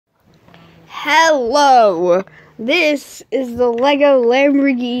Hello! This is the Lego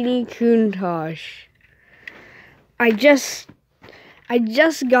Lamborghini countach. I just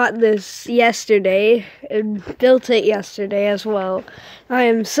got this yesterday and built it yesterday as well. I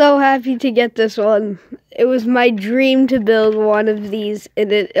am so happy to get this one. It was my dream to build one of these,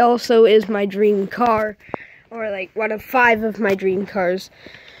 and it also is my dream car, or like one of 5 of my dream cars.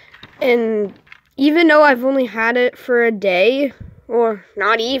 And even though I've only had it for a day, or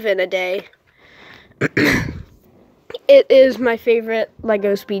not even a day, it is my favorite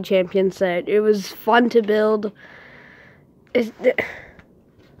Lego Speed Champion set. It was fun to build, and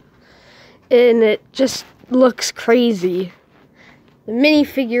it just looks crazy. The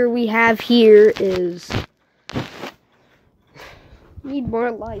minifigure we have here is... Need more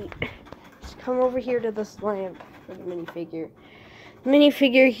light. Let's come over here to this lamp for the minifigure. The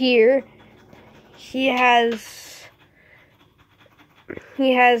minifigure here, he has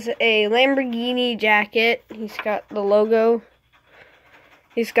a Lamborghini jacket. He's got the logo.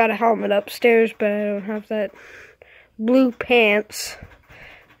 He's got a helmet upstairs, but I don't have that. Blue pants.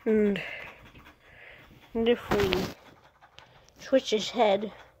 And if we switch his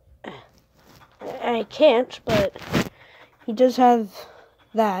head, I can't, but he does have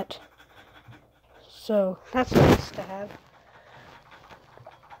that. So that's nice to have.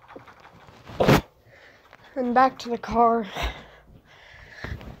 And back to the car.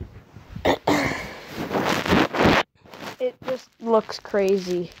 It just looks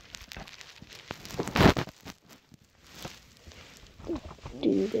crazy.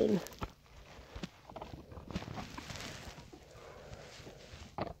 Dude.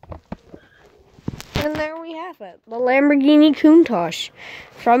 And there we have it. The Lamborghini countach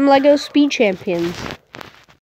from Lego Speed Champions.